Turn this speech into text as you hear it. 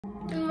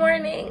Good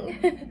morning.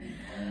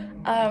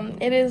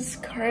 It is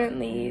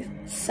currently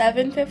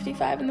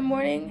 7:55 in the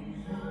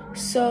morning,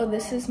 so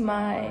this is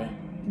my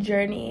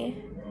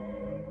journey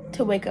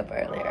to wake up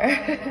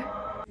earlier.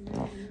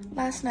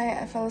 Last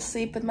night I fell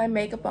asleep with my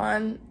makeup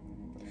on,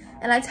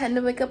 and I tend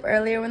to wake up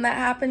earlier when that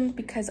happens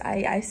because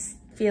I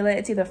feel it.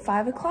 It's either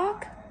 5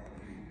 o'clock,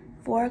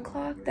 4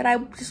 o'clock that I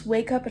just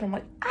wake up and I'm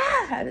like,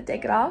 I have to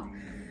take it off.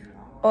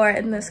 Or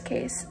in this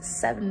case,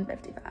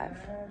 7:55.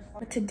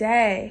 But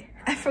today,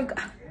 I forgot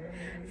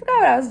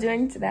what I was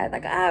doing today.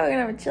 Like, we're gonna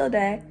have a chill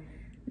day.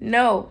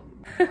 No.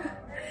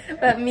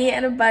 But me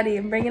and a buddy,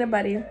 I'm bringing a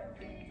buddy.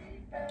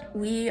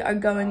 We are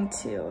going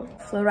to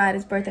Flo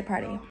Rida'S birthday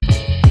party.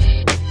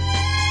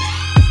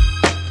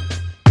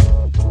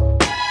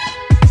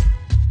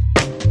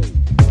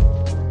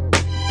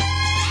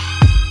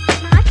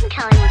 I can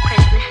tell you what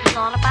Christmas is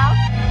all about.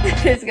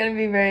 It's gonna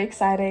be very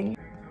exciting.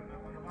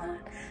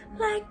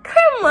 Like,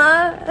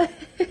 grandma.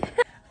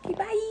 Okay,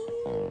 bye.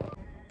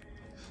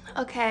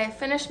 Okay,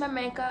 finished my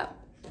makeup.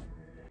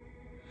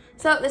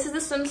 So this is the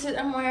swimsuit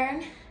I'm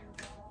wearing.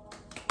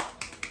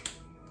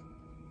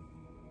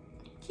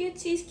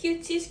 Cutesies,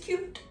 cutesies,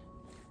 cute.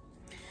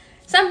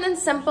 Something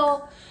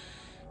simple,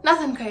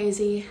 nothing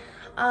crazy.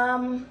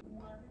 Why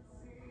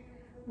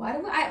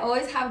do I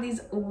always have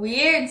these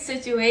weird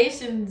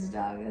situations,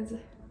 dog? I'm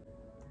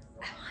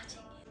watching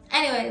it.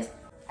 Anyways,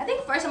 I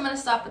think first I'm gonna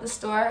stop at the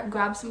store,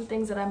 grab some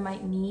things that I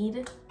might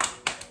need.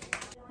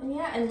 And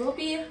yeah, and we'll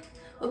be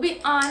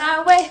on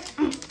our way.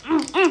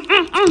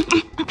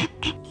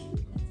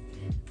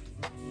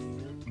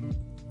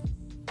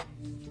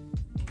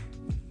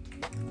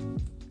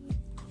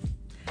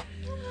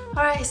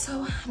 All right,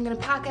 so I'm gonna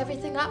pack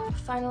everything up,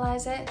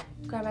 finalize it,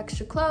 grab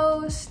extra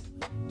clothes.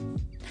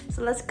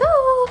 So let's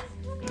go.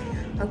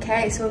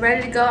 Okay, so we're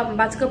ready to go. I'm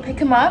about to go pick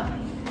him up.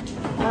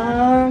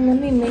 Let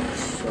me make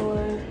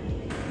sure.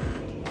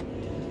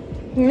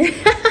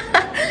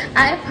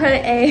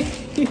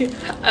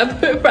 I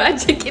put fried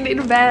chicken in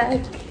a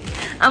bag.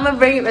 I'm gonna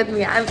bring it with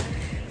me. I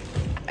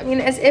mean,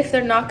 as if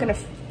they're not gonna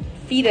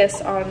feed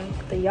us on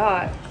the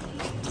yacht.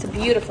 It's a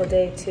beautiful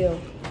day too.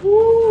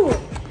 Woo!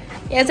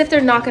 Yeah, as if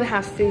they're not gonna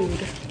have food.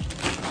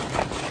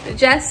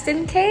 Just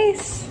in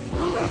case.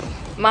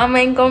 Mama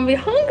ain't gonna be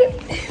hungry.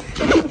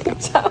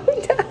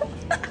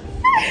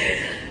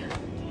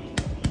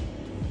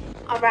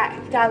 All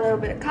right, got a little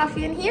bit of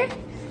coffee in here.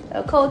 A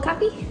little cold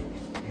coffee.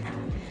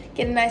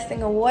 Get a nice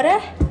thing of water.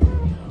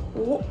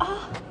 Ooh,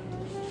 ah.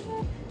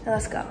 Now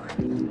let's go.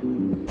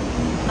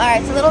 All right,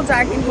 it's a little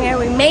dark in here.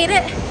 We made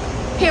it.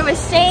 Here with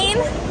Shane.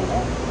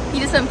 You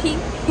just want pee?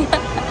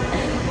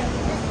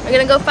 We're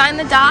gonna go find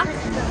the dock.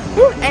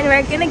 And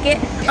we're gonna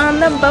get on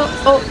the boat.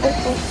 Oh.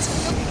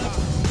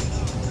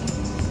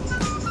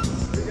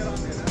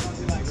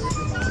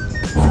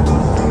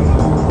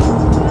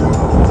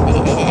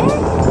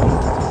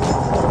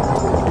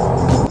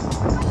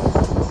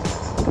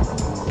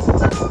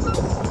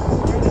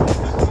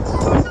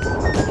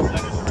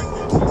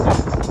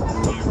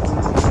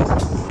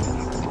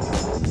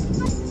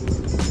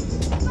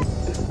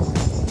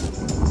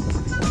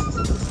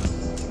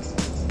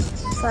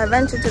 So I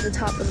ventured to the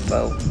top of the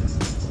boat.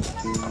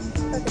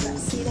 Look at that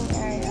seating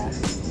area.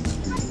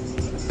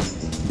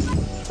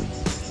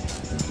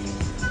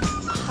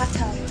 A hot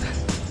tub.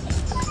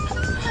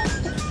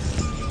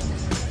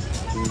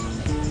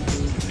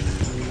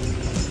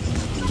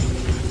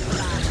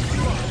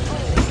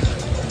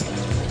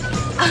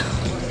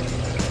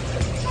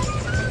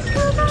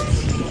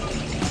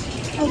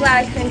 I'm glad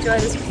I could enjoy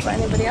this before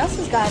anybody else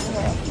has gotten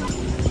here.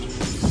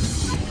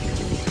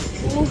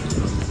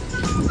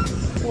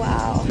 Ooh.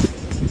 Wow.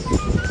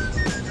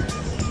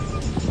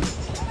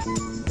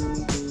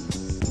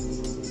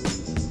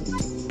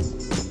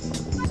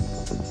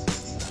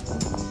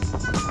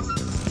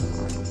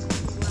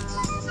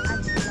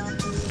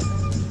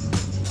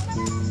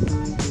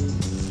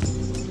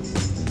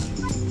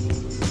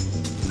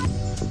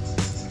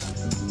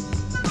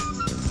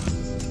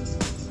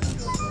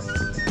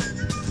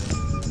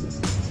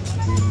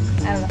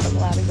 I don't know if I'm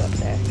allowed to go up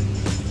there.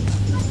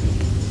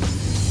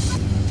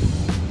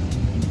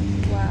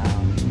 Wow.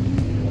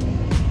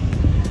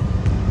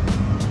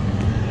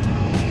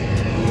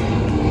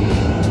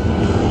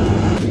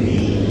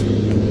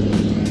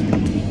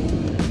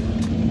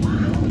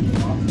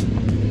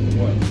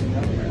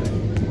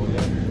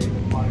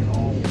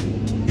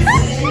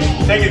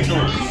 Take it to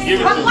him. Give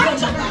it to him.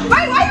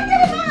 Why are you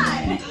giving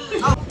mine?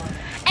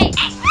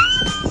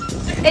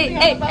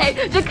 Hey,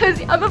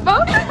 jacuzzi on the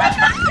boat.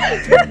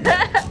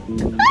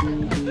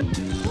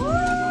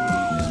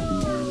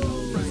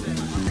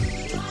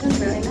 That's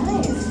really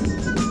nice.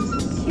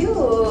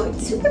 Cute,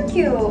 super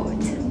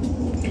cute.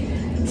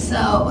 So,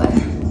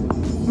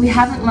 we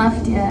haven't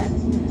left yet. I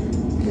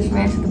just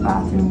ran to the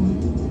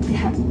bathroom. They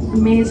had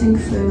amazing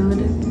food.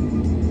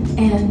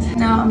 And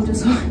now I'm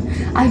just,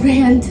 I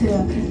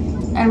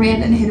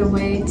ran and hid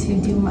away to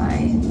do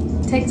my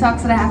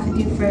TikToks that I have to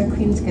do for a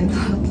clean skin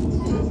vlog.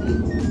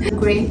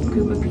 Great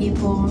group of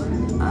people.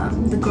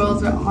 The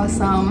girls are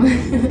awesome.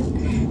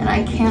 And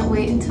I can't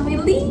wait until we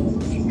leave.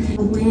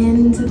 The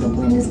wind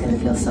is gonna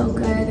feel so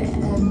good,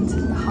 and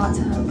the hot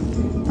tub.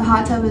 The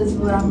hot tub is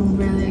what I'm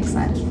really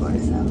excited for,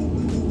 so.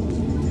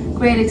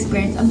 Great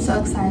experience, I'm so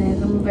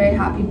excited. I'm very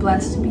happy,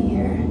 blessed to be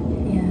here,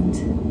 and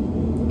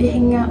be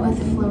hanging out with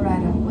Flo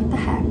Rida'S, what the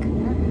heck,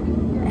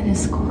 and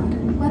his squad,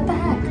 what the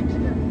heck.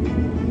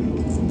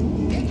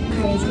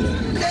 Crazy.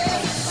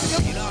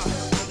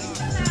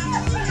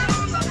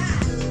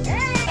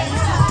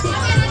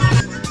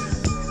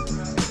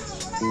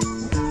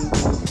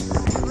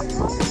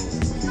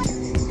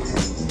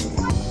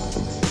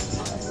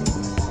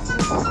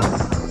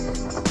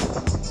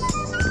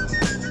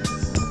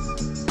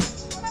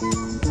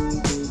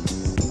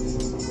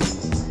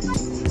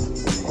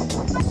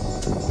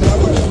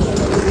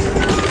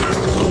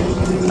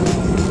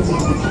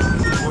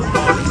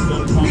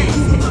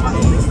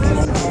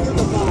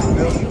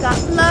 Got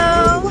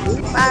Flo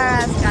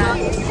Rida'S,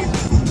 guys.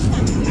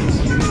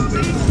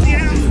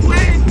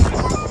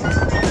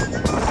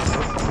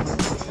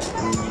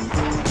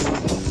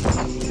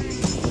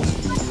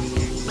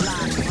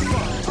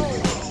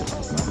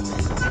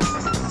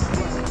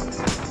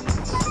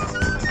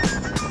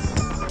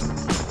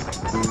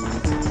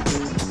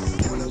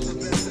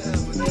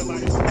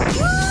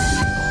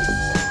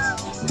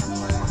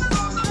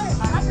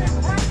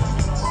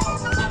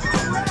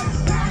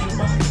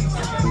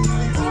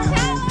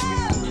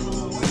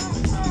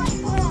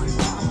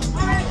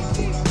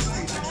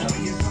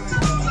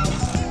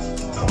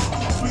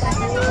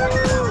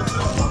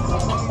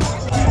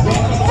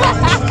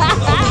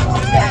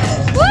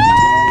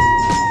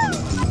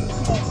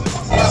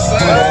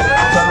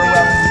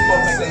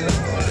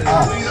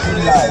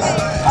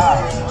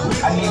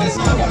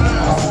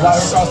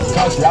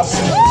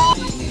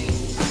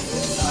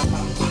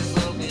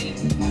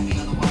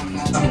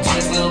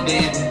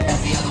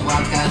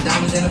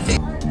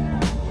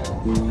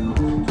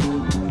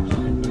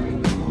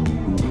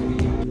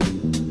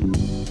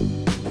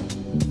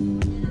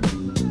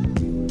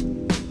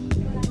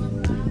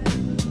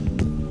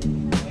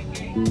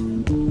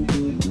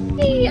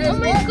 Oh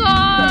my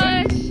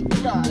gosh!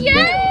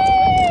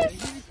 Yes!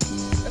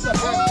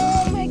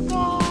 Oh my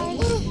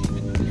gosh!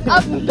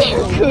 A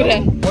barracuda!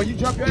 Oh, you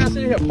drop your ass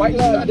in here, bite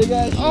that big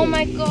ass. Oh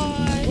my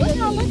gosh! What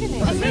y'all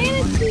looking at? A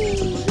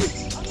manatee!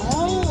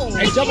 Oh!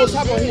 Hey, jump on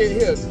top of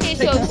here. Take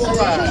this for a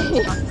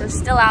ride. They're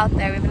still out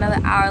there. We have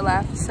another hour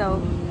left,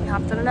 so we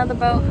hopped on another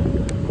boat,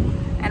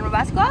 and we're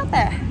about to go out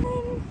there.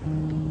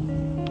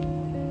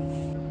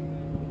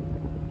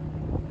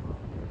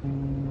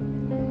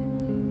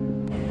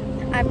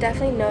 I've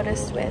definitely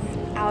noticed with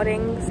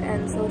outings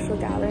and social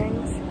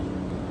gatherings,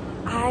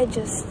 I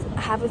just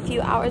have a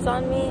few hours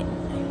on me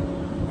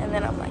and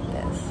then I'm like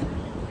this.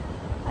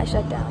 I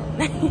shut down.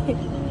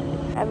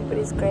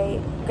 Everybody's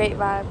great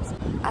vibes.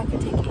 I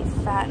could take a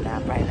fat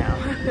nap right now.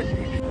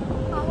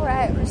 All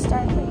right, we're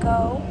starting to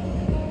go.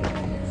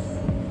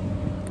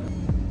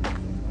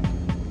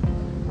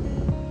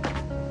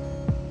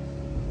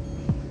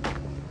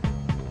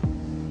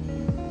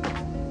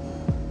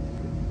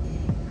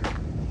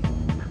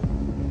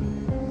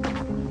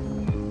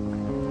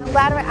 I'm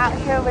glad we're out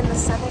here when the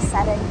sun is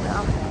setting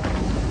though.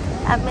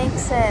 That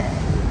makes it,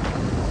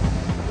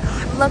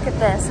 God, look at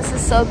this. This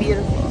is so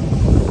beautiful.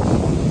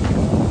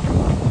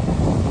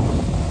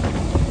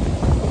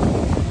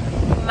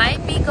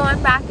 Might be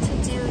going back to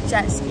do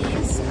jet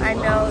skis. I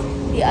know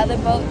the other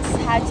boats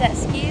had jet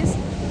skis.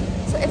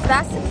 So if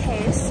that's the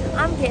case,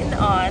 I'm getting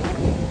on.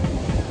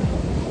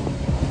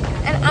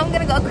 And I'm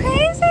gonna go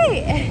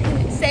crazy.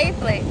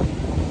 Safely.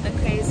 Go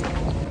crazy.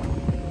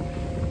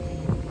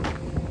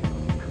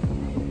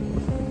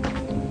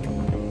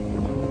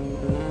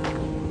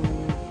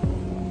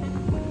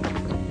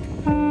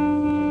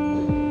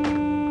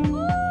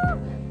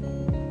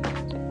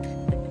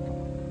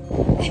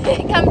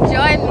 Come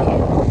join me.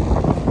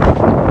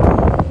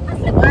 I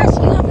said, why is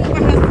she up here by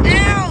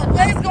herself?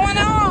 What is going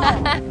on?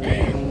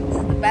 This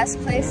is the best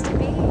place to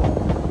be.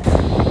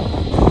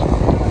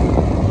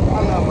 I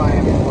love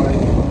Miami, boy.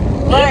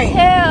 Me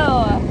too.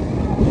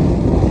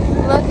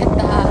 Look at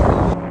that.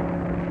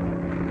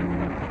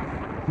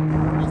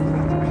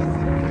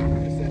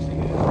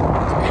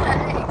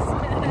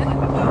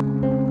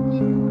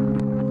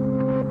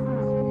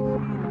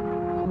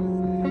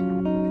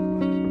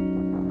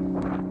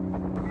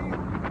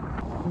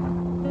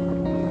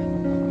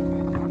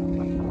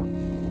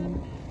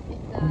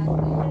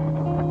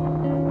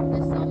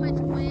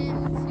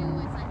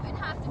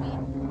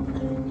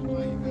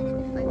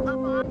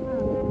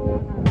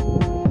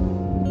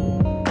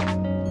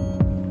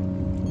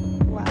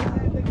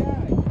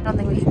 I don't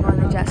think we can go on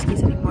the jet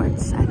skis anymore. I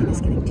think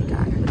it's getting too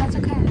dark, but that's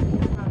okay.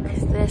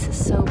 Because this is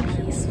so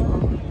peaceful.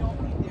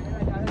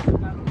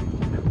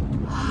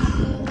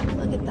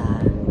 Look at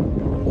that.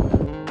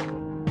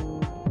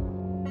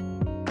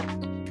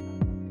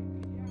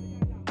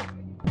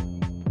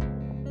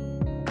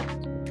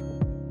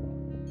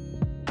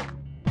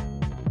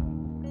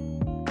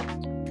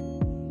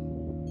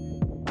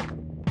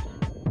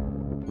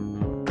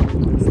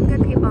 Some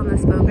good people on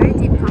this boat, very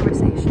deep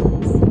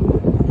conversations.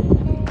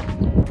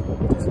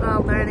 Just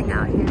while learning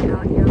out here,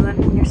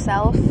 believe in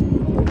yourself. You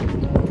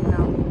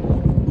know,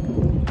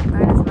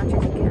 learn as much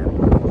as you can.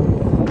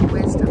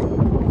 Wisdom.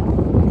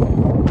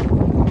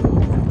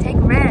 Take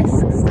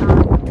risks,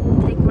 Tom.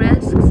 Take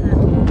risks and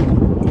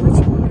do what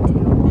you want to do.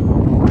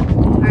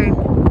 It's very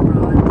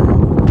broad, but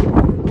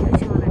do what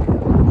you want to do.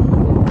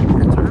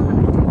 That's what I'm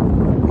going to do.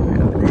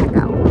 Whatever the heck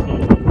I want.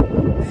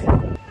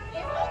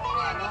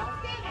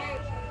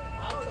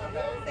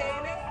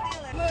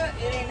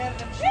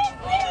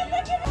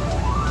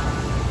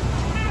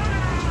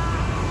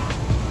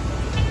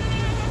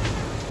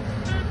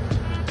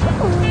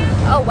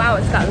 Oh wow,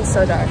 it's gotten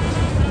so dark.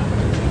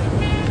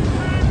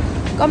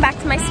 Going back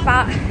to my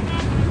spot.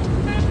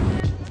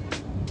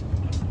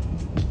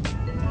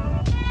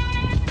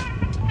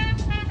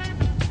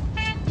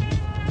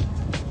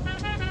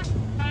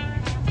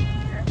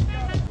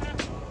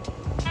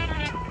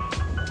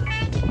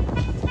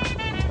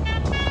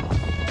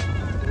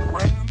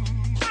 When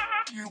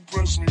you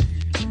press me,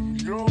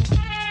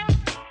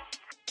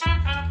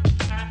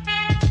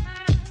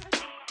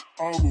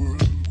 I would